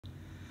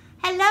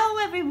Hello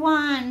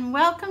everyone,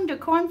 welcome to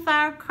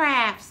Cornflower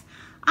Crafts.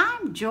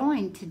 I'm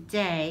joined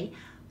today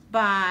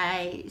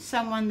by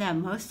someone that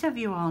most of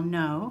you all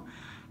know,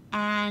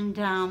 and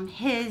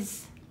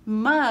his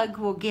mug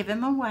will give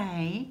him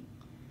away.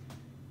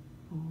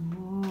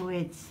 Ooh,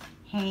 it's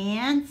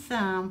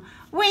handsome.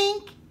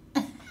 Wink!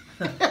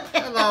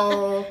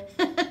 Hello!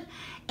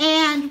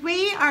 And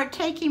we are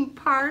taking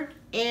part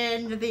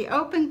in the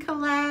open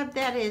collab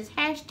that is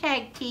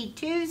hashtag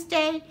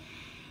teatuesday.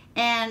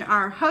 And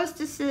our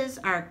hostesses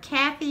are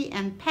Kathy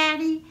and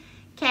Patty.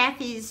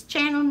 Kathy's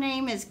channel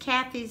name is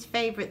Kathy's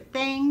Favorite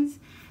Things,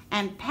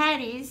 and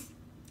Patty's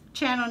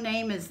channel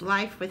name is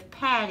Life with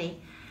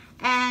Patty.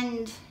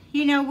 And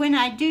you know, when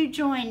I do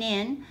join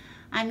in,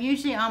 I'm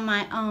usually on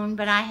my own,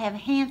 but I have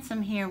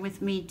Handsome here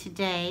with me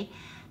today.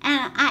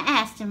 And I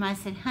asked him, I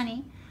said,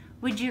 honey,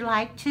 would you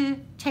like to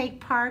take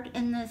part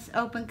in this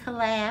open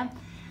collab?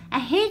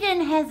 And he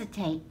didn't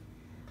hesitate.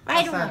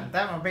 Right away.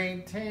 That would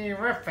be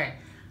terrific.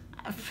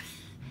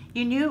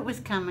 You knew it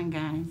was coming,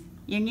 guys.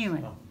 You knew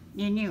it.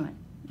 You knew it.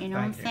 You know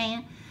what I'm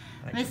saying?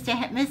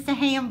 Mr.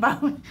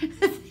 Hambone.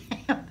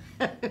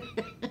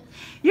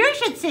 You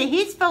should see,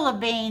 he's full of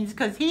beans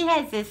because he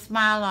has this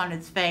smile on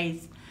his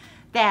face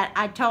that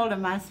I told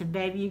him, I said,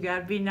 baby, you got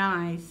to be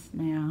nice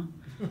now.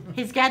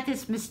 He's got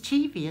this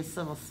mischievous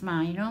little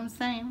smile, you know what I'm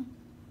saying?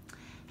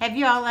 Have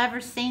you all ever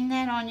seen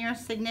that on your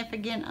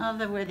significant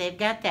other where they've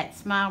got that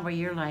smile where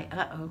you're like,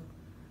 uh-oh?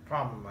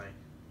 Probably.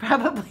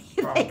 Probably.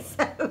 You think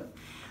so?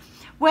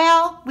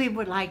 Well, we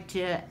would like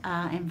to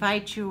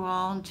invite you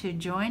all to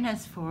join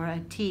us for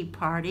a tea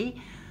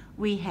party.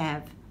 We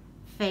have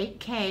fake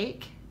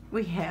cake.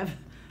 We have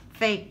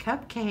fake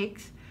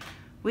cupcakes.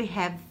 We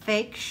have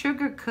fake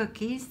sugar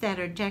cookies that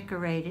are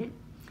decorated.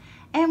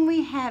 And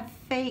we have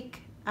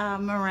fake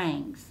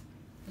meringues.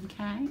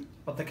 Okay?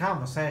 But the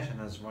conversation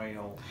is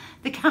real.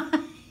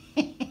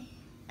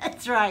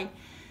 That's right.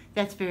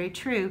 That's very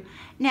true.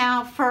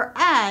 Now, for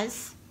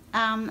us,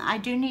 I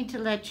do need to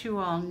let you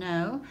all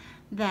know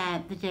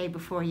that the day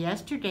before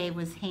yesterday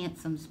was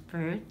Handsome's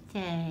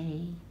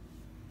birthday.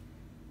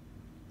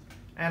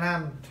 And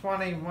I'm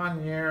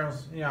 21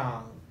 years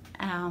young.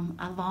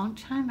 A long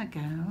time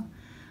ago,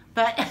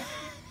 but...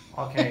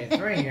 Okay,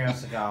 3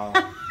 years ago.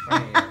 3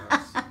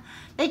 years.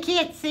 They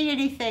can't see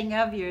anything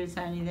of yours,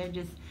 honey. They're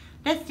just...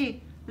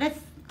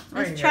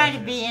 Let's try to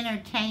be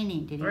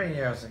entertaining today. 3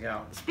 years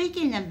ago.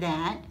 Speaking of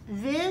that,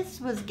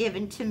 this was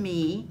given to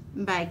me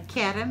by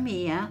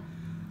Katamia,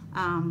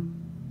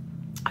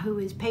 who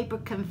is Paper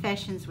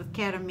Confessions with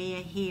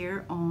Katamia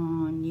here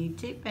on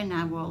YouTube, and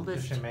I will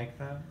list. Does she make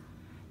that?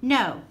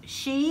 No,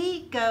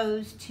 she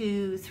goes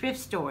to thrift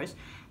stores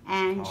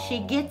and she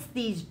gets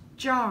these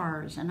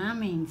jars, and I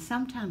mean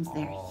sometimes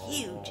they're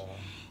huge,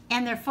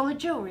 and they're full of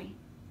jewelry,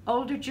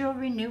 older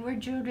jewelry, newer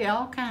jewelry,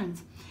 all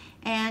kinds.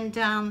 And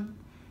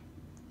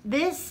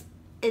this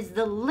is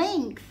the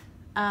length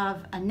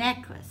of a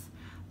necklace,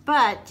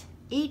 but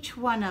each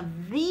one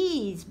of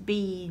these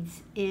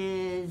beads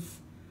is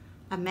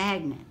a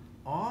magnet.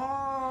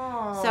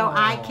 Oh. So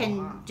I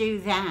can do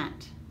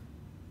that.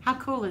 How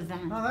cool is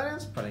that? Oh, that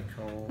is pretty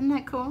cool. Isn't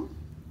that cool?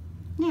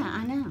 Yeah,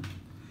 I know.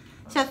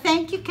 So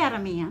thank you,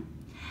 Katamia.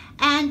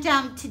 And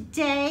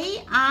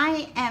today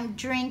I am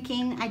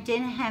drinking, I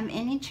didn't have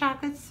any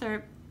chocolate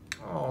syrup.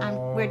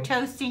 We're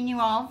toasting you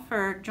all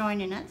for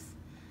joining us.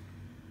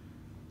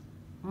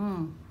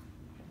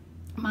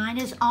 Mine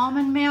is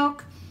almond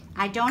milk.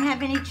 I don't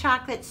have any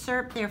chocolate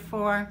syrup,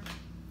 therefore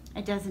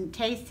it doesn't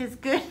taste as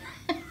good.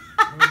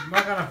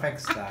 We're gonna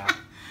fix that.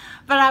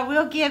 But I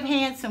will give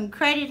Handsome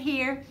credit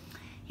here.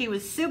 He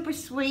was super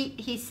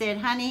sweet. He said,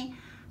 honey,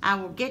 I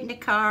will get in the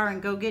car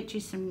and go get you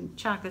some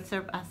chocolate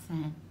syrup. I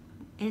said,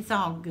 it's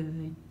all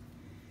good.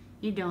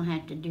 You don't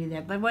have to do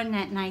that. But wasn't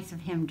that nice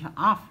of him to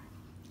offer?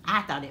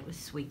 I thought it was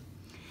sweet.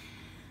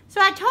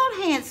 So I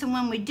told Handsome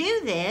when we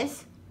do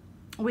this,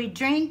 we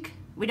drink,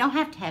 we don't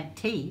have to have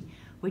tea.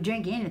 We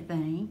drink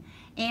anything,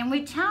 and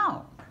we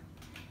talk.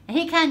 And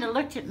he kind of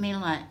looked at me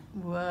like,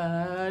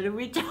 what are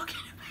we talking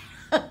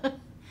about?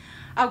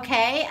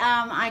 Okay,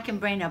 I can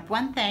bring up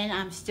one thing.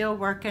 I'm still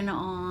working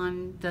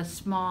on the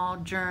small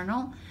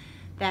journal.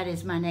 That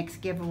is my next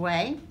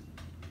giveaway.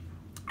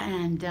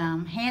 And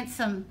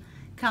Handsome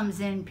comes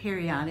in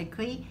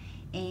periodically,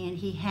 and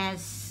he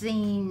has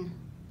seen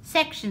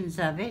sections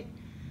of it.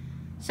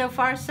 So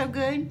far, so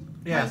good?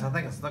 Yes, I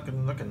think it's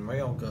looking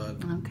real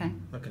good. Okay.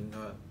 Looking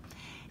good.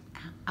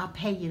 I'll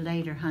pay you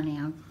later, honey.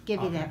 I'll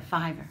give you that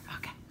 $5.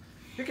 Okay.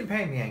 You can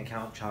pay me in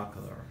count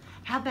chocolate.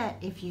 How about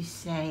if you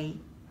say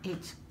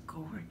it's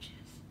gorgeous?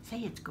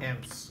 Say it's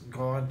gorgeous. It's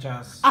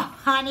gorgeous. Oh,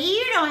 honey,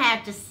 you don't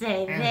have to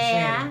say that.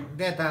 And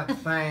she did that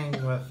thing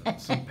with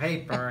some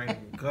paper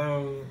and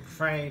glue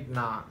frayed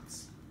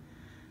knots.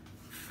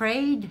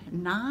 Frayed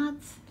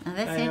knots? Now,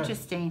 that's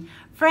interesting.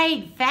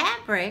 Frayed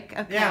fabric?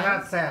 Okay. Yeah,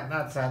 that's it.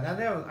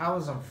 I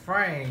was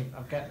afraid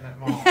of getting it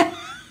wrong.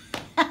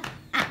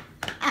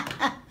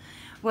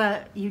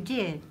 Well, you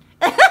did.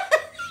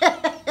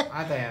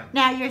 I did.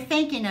 Now, you're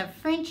thinking of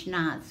French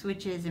knots,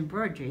 which is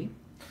embroidery.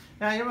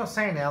 Yeah, you were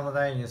saying the other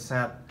day, you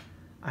said,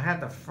 I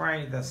had to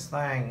fray this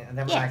thing, and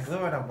then when Yes. I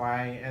glue it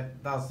away,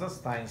 it does this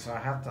thing, so I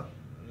have to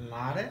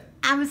knot it.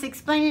 I was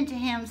explaining to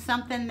him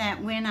something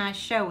that when I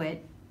show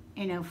it,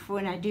 you know,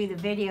 when I do the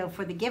video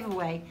for the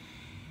giveaway,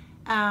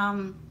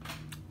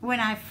 when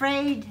I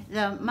frayed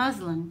the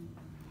muslin,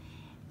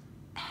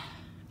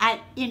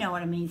 you know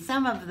what I mean.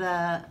 Some of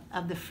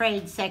the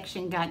frayed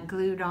section got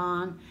glued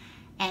on,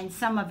 and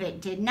some of it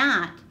did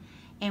not.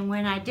 And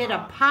when I did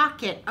a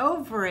pocket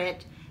over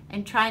it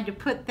and tried to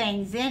put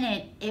things in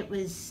it, it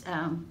was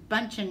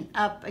bunching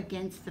up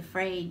against the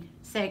frayed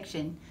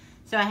section.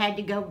 So I had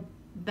to go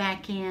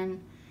back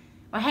in.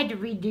 I had to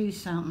redo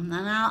something,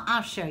 and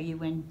I'll show you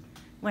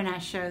when I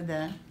show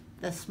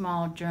the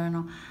small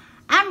journal.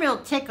 I'm real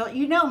tickled.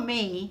 You know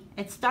me.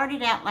 It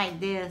started out like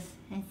this.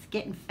 It's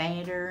getting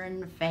fatter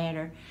and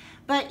fatter.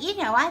 But, you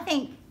know, I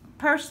think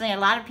personally a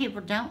lot of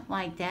people don't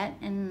like that.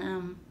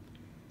 And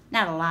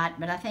not a lot,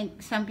 but I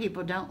think some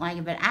people don't like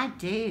it. But I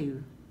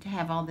do, to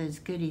have all those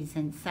goodies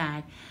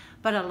inside.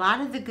 But a lot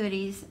of the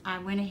goodies, I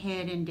went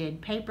ahead and did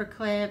paper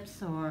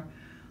clips or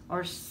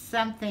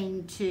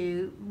something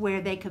to where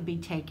they could be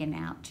taken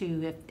out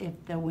too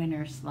if the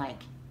winner's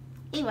like,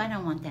 ew, I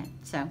don't want that.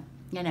 So,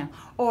 you know,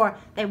 or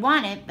they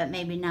want it, but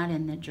maybe not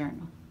in the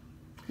journal.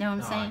 You know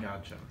what I'm saying? I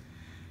gotcha.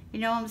 You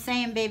know what I'm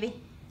saying, baby?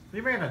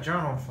 You made a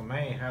journal for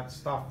me, had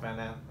stuff in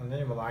it, and then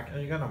you were like, are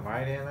you going to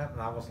write in it?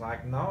 And I was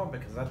like, no,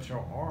 because that's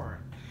your art.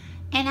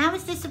 And I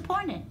was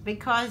disappointed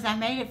because I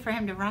made it for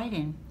him to write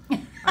in.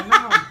 I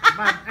know,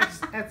 but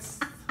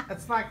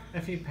it's like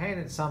if you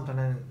painted something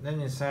and then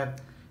you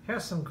said,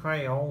 here's some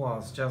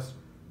Crayolas, just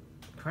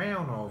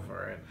crayon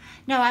over it.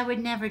 No, I would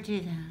never do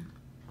that.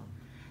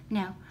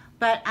 No,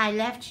 but I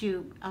left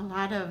you a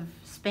lot of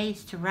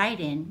space to write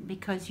in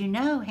because you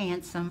know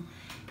Handsome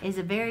is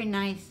a very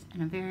nice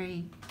and a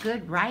very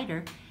good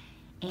writer,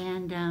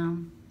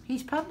 and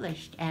he's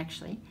published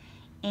actually,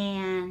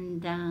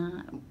 and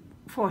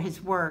for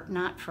his work,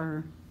 not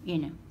for, you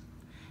know,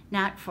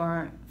 not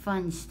for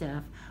fun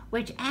stuff,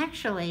 which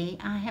actually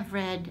I have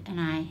read, and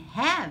I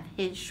have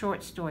his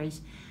short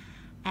stories,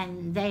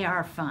 and they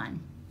are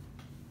fun.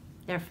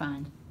 They're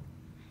fun.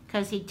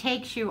 Because he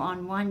takes you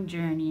on one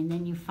journey, and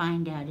then you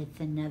find out it's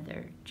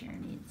another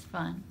journey. It's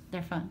fun.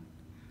 They're fun.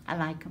 I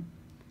like them.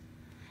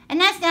 And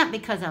that's not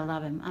because I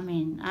love him. I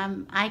mean,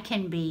 I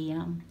can be,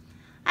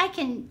 I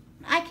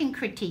can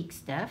critique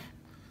stuff.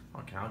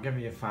 Okay, I'll give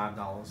you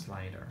 $5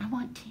 later. I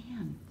want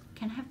 10.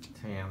 Can I have 10?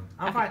 10.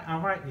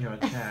 I'll write you a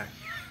check.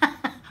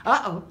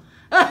 Uh-oh.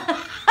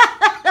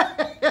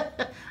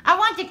 I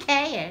want the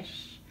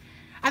cash.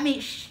 I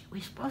mean, shh,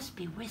 we're supposed to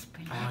be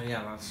whispering. Oh,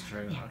 yeah, that's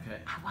true. Yeah, Okay.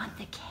 I want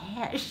the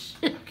cash.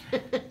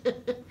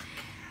 Okay.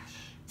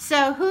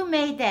 So, who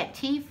made that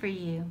tea for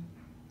you?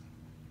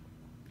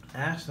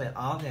 Actually,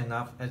 oddly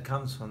enough, it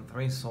comes from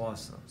 3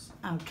 sources.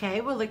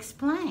 Okay, well,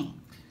 explain.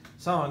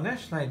 So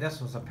initially, this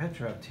was a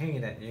picture of tea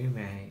that you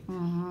made.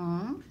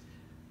 Mm-hmm.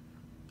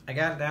 I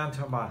got it down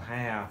to about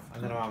half,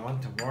 and then when I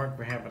went to work,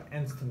 we have an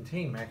instant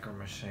tea maker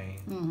machine.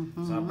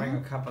 Mm-hmm. So I bring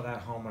a cup of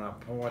that home and I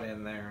pour it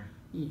in there.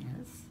 Yes.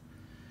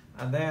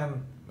 And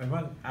then we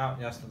went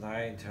out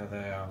yesterday to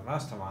the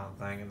restaurant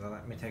thing, and they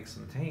let me take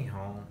some tea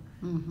home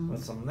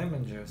with some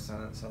lemon juice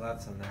in it, so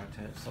that's in there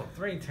too. So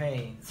 3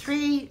 teas.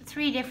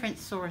 Three different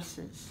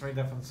sources. 3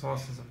 different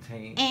sources of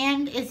tea.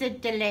 And is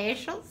it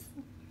delicious?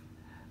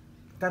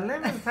 The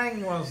lemon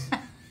thing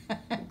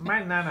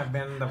might not have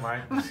been the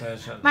right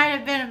decision. Might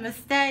have been a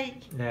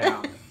mistake.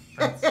 Yeah.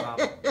 That's,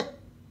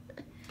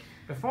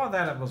 before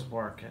that, it was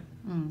working.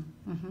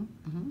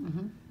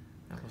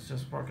 It was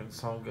just working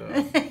so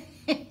good.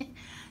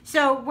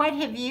 So what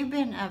have you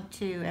been up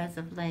to as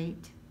of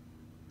late?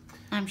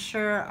 I'm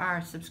sure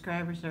our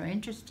subscribers are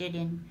interested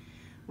in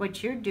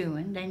what you're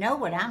doing. They know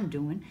what I'm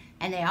doing,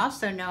 and they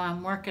also know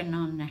I'm working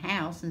on the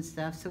house and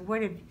stuff. So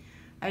what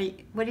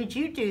did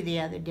you do the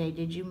other day?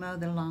 Did you mow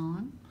the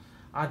lawn?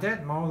 I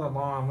did mow the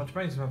lawn, which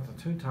brings me up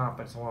to 2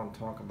 topics I want to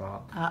talk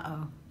about.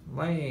 Uh-oh.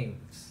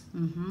 Leaves.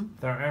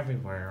 They're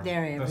everywhere.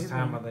 They're everywhere. This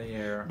time of the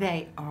year.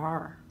 They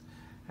are.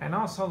 And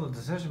also the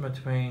decision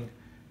between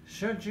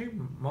should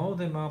you mow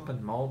them up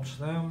and mulch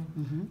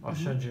them, or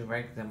should you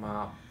rake them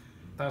up?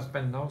 There's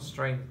been no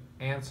straight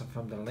answer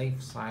from the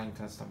leaf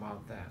scientist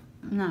about that.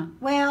 No.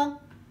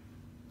 Well,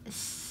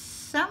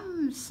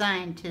 some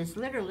scientists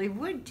literally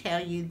would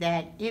tell you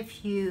that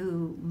if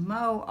you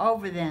mow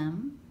over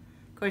them,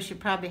 of course you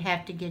probably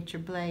have to get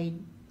your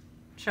blade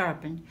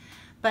sharpened,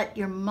 but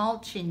you're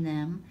mulching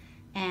them,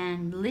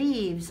 and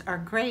leaves are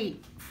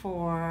great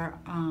for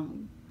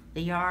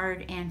the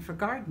yard and for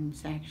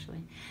gardens,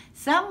 actually.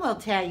 Some will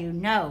tell you,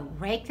 no,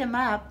 rake them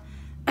up,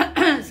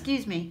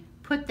 excuse me,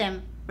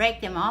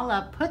 rake them all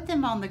up, put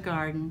them on the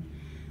garden,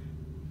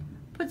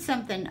 put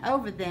something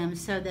over them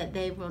so that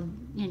they will,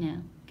 you know,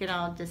 get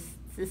all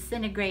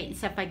disintegrate and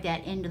stuff like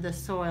that into the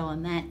soil,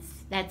 and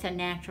that's a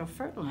natural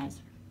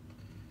fertilizer.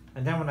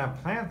 And then when I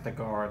plant the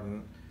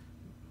garden,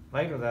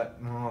 later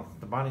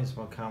the bunnies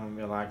will come and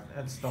be like,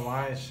 it's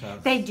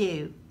delicious. They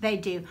do.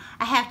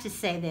 I have to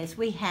say this.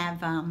 We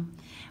have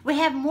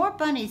more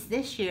bunnies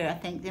this year, I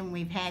think, than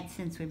we've had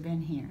since we've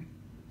been here.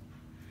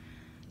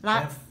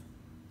 Lots.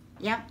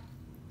 Yep.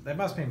 They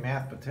must be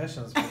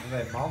mathematicians because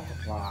they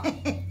multiply.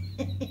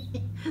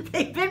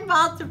 They've been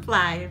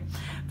multiplying.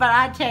 But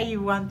I tell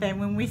you one thing,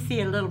 when we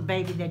see a little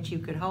baby that you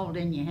could hold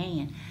in your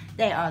hand,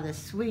 they are the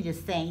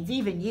sweetest things.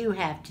 Even you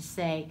have to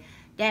say,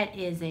 that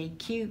is a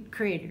cute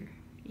critter.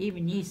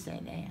 Even you say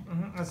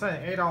that. I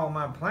say, ate all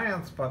my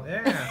plants, but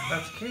yeah,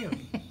 that's cute.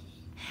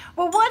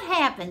 Well, what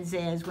happens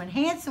is when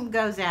Handsome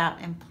goes out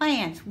and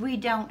plants, we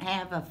don't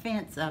have a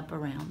fence up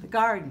around the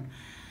garden.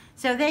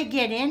 So they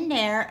get in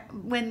there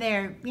when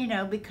they're,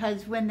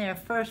 because when they're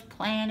first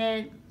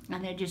planted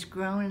and they're just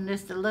growing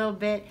just a little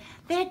bit,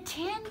 they're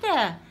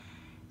tender.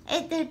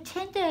 They're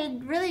tender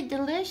and really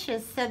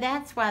delicious. So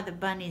that's why the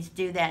bunnies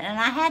do that. And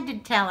I had to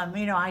tell him,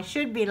 I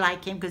should be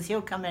like him because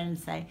he'll come in and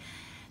say,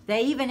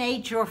 they even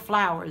ate your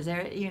flowers.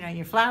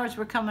 Your flowers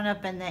were coming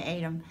up and they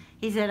ate them.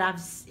 He said,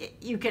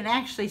 you can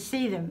actually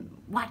see them,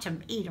 watch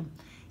them eat them.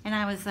 And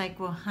I was like,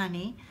 well,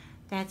 honey,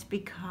 that's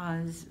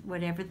because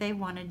whatever they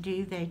want to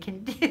do, they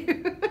can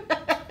do.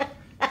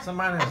 So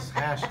mine is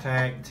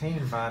hashtag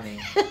Team Bunny.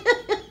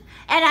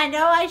 And I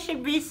know I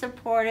should be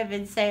supportive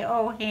and say,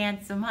 oh,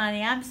 Handsome,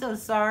 honey, I'm so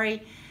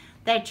sorry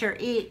that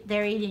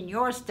they're eating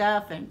your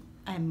stuff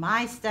and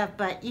my stuff.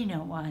 But you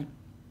know what?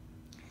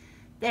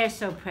 They're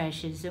so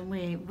precious, and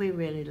we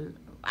really,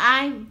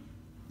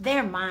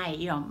 they're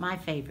my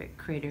favorite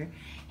critter.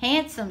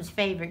 Handsome's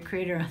favorite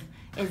critter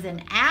is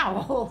an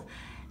owl.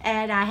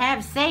 And I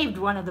have saved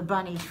one of the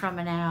bunnies from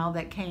an owl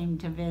that came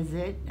to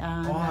visit.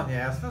 Oh,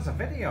 yes. There's a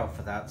video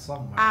for that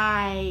somewhere.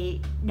 I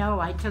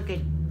took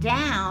it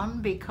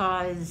down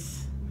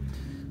because...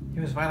 He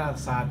was right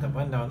outside the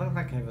window. It looked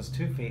like he was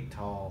 2 feet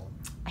tall.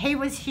 He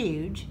was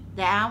huge.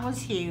 The owl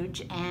was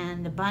huge.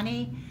 And the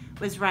bunny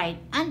was right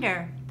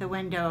under the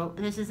window.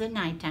 This is at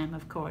nighttime,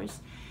 of course.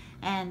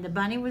 And the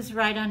bunny was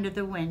right under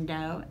the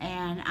window.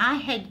 And I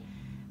had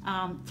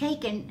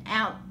taken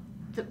out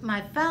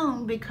my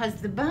phone because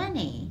the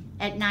bunny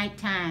at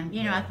nighttime,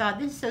 I thought,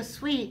 this is so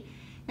sweet.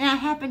 And I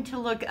happened to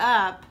look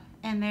up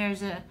and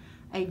there's a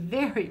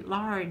very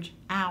large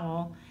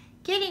owl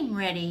getting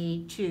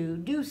ready to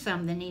do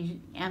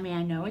something. I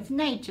know it's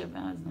nature, but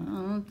I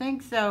don't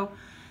think so.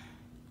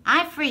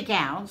 I freak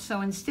out,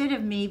 so instead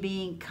of me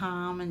being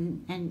calm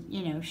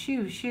and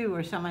shoo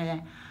or something like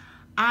that,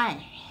 I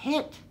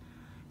hit,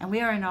 and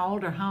we are in an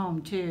older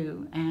home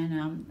too,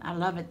 and I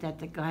love it that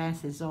the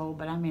glass is old,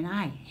 but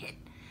I hit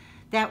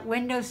that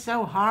window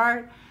so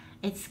hard,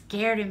 it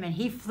scared him, and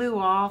he flew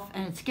off,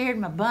 and it scared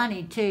my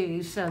bunny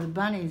too, so the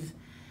bunnies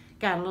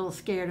got a little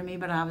scared of me,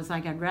 but I was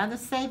like, I'd rather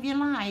save your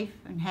life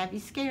and have you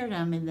scared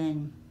of me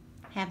than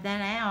have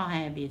that owl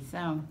have you,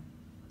 so.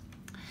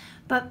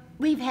 But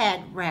we've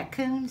had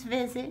raccoons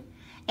visit,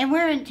 and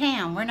we're in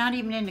town, we're not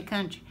even in the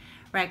country.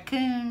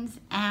 Raccoons,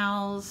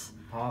 owls,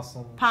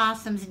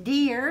 possums,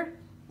 deer,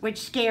 which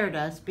scared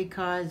us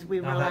because we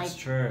were that's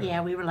true.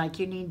 Yeah, we were like,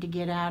 you need to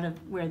get out of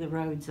where the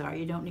roads are.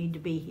 You don't need to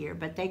be here.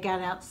 But they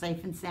got out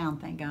safe and sound,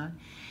 thank God.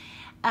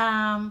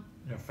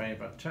 Your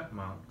favorite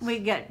chipmunks.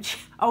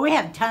 We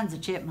have tons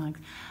of chipmunks.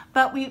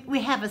 But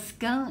we have a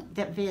skunk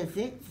that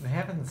visits. We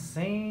haven't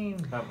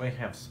seen, but we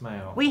have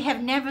smelled. We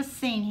have never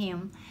seen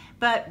him.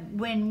 But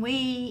when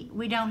we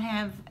don't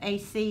have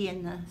AC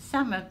in the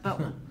summer, but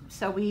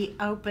so we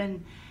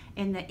open,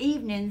 in the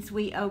evenings,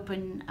 we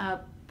open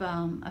up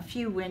a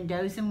few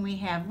windows, and we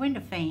have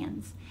window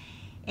fans,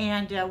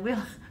 and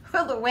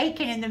we'll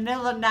awaken in the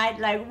middle of the night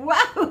like,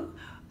 whoa,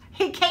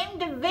 he came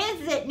to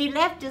visit and he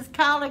left his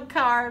calling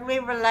card.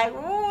 We were like,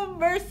 oh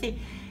mercy,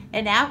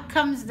 and out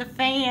comes the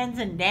fans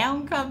and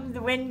down comes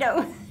the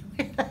window.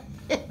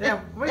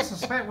 Yeah,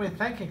 we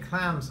think he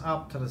climbs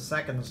up to the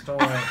second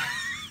story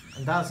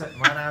and does it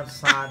right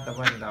outside the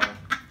window.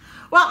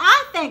 Well,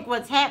 I think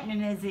what's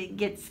happening is he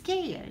gets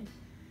scared.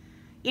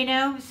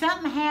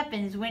 Something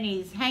happens when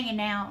he's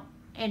hanging out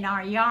in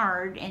our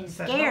yard and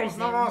scares him.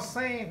 No more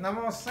scene, no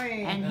more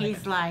scene. And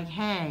he's like,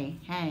 hey,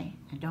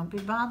 don't be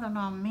bothering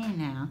on me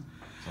now.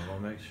 So we'll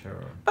make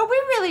sure. But we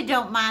really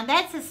don't mind.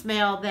 That's a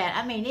smell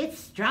that, it's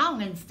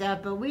strong and stuff,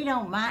 but we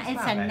don't mind.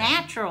 It's a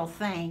natural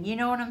thing. You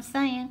know what I'm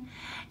saying?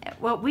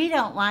 What we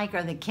don't like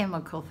are the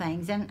chemical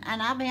things. And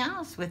I'll be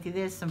honest with you,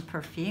 there's some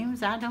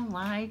perfumes I don't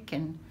like.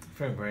 And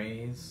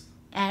Febreze.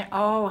 And,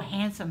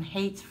 Handsome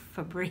hates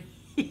Febreze.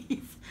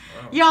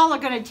 Y'all are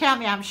going to tell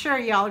me, I'm sure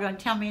y'all are going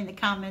to tell me in the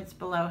comments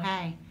below,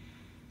 hey,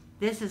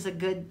 this is a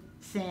good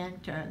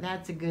scent, or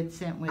that's a good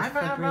scent with Febreze.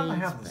 I'd rather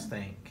have the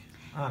stink,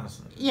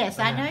 honestly. Yes,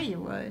 I know you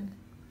would.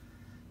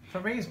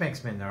 Febreze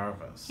makes me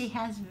nervous. He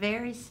has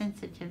very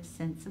sensitive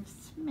sense of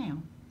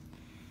smell.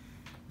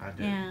 I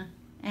do. Yeah,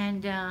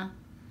 and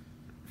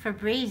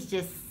Febreze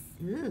just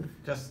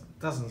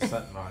doesn't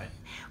sit right.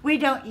 We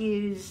don't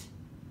use,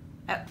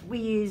 we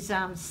use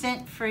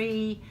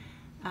scent-free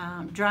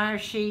dryer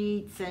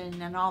sheets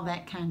and all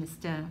that kind of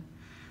stuff.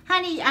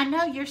 Honey, I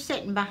know you're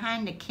sitting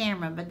behind the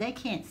camera, but they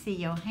can't see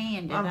your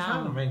hand at all. I'm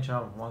trying to reach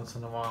out once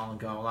in a while and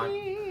go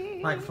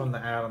like from the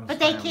Addams But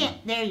they family.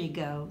 can't. There you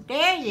go.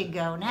 There you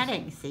go. Now they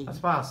can see.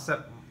 That's why I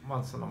sip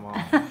once in a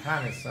while.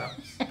 Tiny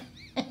sips.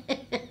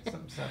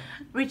 Sip.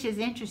 Which is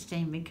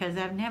interesting because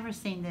I've never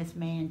seen this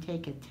man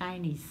take a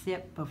tiny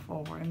sip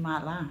before in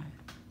my life.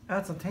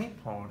 That's a tea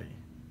party.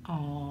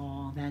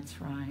 Oh,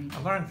 that's right.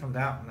 I learned from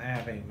Downton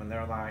Abbey when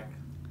they're like,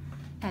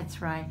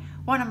 That's right.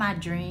 One of my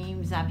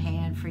dreams I've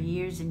had for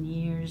years and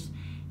years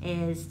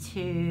is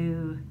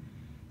to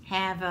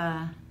have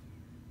a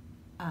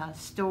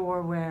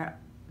store where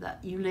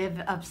you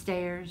live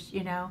upstairs,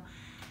 you know,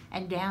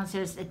 and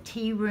downstairs the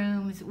tea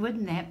rooms.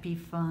 Wouldn't that be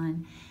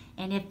fun?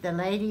 And if the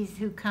ladies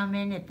who come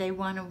in, if they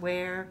want to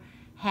wear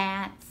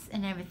hats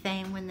and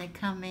everything when they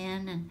come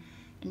in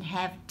and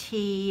have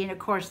tea, and of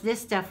course this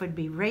stuff would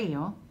be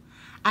real.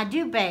 I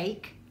do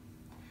bake.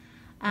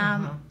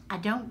 I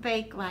don't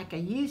bake like I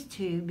used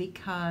to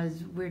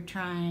because we're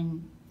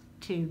trying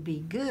to be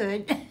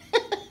good.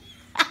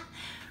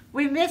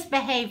 We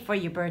misbehaved for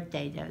your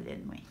birthday though,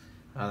 didn't we?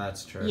 oh,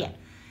 that's true. Yeah.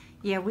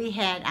 Yeah,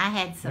 I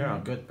had some. You're a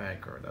good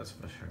baker, that's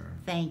for sure.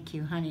 Thank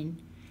you, honey.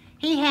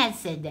 He has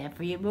said that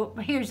for you,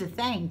 but here's the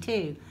thing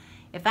too.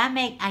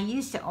 I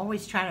used to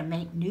always try to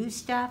make new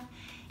stuff,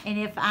 and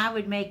if I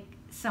would make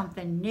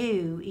something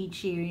new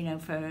each year, you know,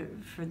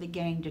 for the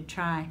gang to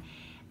try,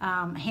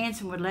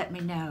 Hanson would let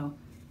me know.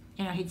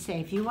 You know, he'd say,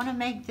 if you want to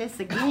make this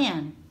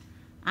again,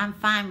 I'm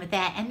fine with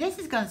that. And this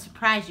is going to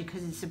surprise you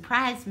because it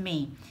surprised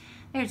me.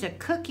 There's a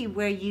cookie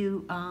where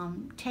you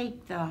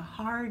take the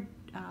hard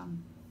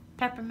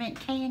peppermint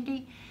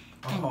candy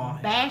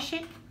and bash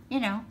it, you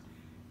know.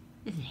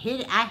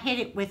 I hit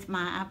it with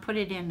I put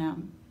it in a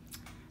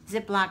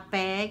Ziploc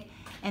bag,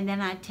 and then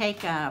I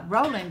take a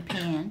rolling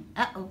pin.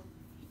 Uh-oh,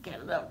 got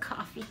a little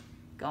coffee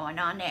going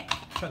on there.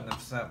 Shouldn't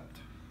have sipped.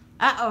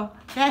 Uh-oh,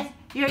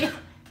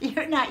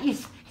 you're not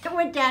used. It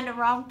went down the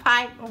wrong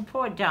pipe. Oh,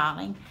 poor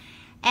darling.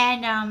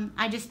 And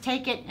I just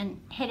take it and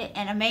hit it,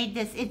 and I made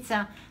this.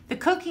 The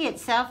cookie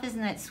itself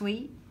isn't that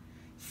sweet,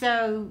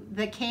 so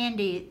the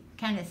candy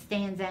kind of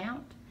stands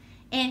out.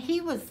 And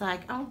he was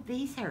like, "Oh,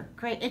 these are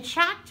great." It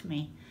shocked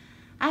me.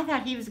 I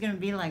thought he was going to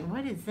be like,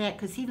 "What is that?"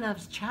 Because he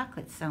loves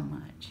chocolate so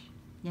much,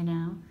 you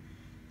know.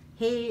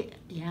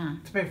 Yeah.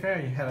 To be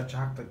fair, you had a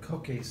chocolate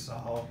cookie,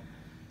 so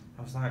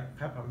I was like,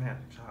 peppermint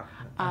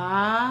chocolate.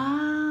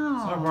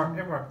 Oh. So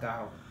it worked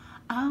out.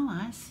 Oh,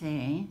 I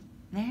see.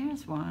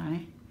 There's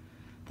why.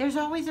 There's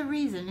always a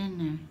reason,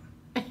 isn't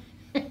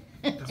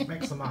there? Just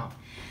mix them up.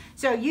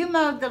 So you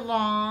mowed the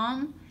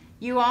lawn.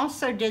 You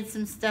also did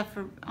some stuff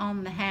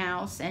on the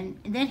house, and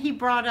then he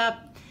brought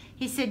up.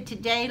 He said,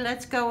 today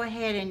let's go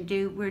ahead and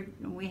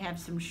we have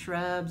some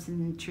shrubs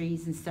and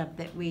trees and stuff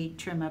that we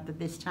trim up at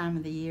this time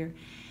of the year.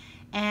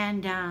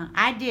 And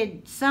I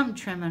did some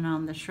trimming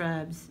on the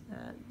shrubs,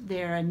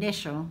 their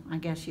initial, I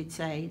guess you'd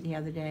say, the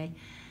other day.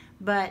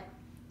 But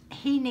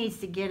he needs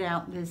to get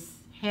out this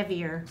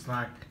heavier. It's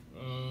like,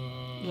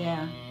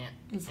 yeah,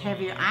 it's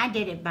heavier. I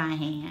did it by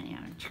hand, you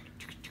know.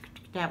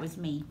 That was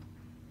me.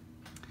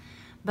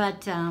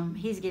 But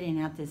he's getting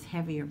out this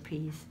heavier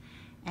piece.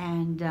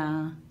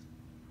 And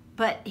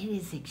but it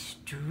is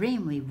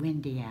extremely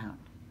windy out,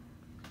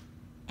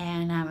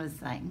 and I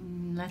was like,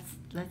 let's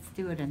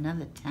do it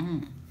another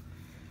time.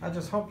 I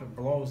just hope it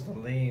blows the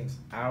leaves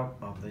out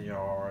of the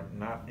yard,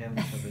 not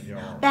into the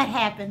yard. That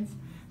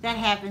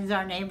happens.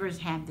 Our neighbors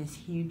have this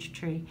huge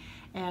tree,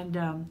 and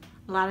a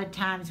lot of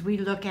times we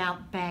look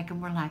out back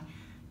and we're like,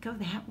 go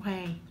that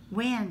way,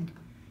 wind,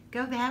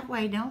 go that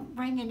way, don't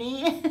bring it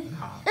in.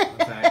 No,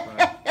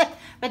 exactly.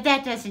 But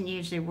that doesn't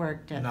usually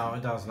work, does it? No,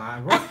 it does not.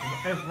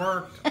 It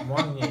worked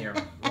 1 year.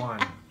 One.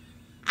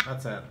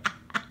 That's it.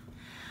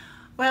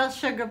 Well,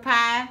 Sugar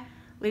Pie,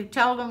 we've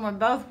told them we're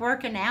both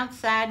working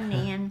outside and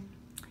in.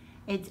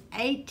 It's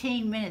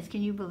 18 minutes.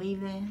 Can you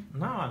believe that?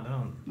 No, I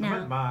don't. No. I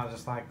went by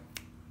just like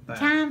that.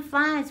 Time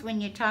flies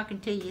when you're talking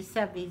to your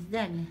subbies,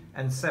 doesn't it?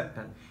 And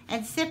sipping.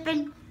 And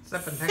sipping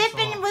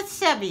Sipping with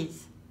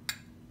subbies.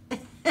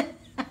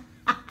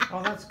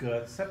 Oh, that's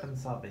good. Sipping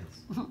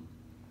subbies.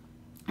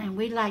 And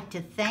we'd like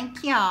to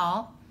thank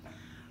y'all.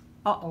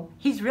 Uh-oh,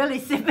 he's really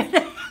sipping.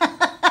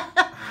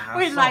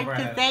 We'd like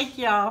to thank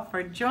y'all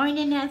for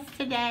joining us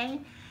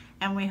today.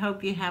 And we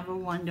hope you have a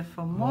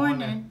wonderful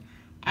morning,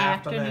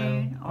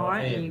 afternoon, or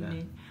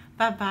evening.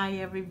 Bye-bye,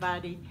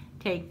 everybody.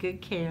 Take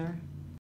good care.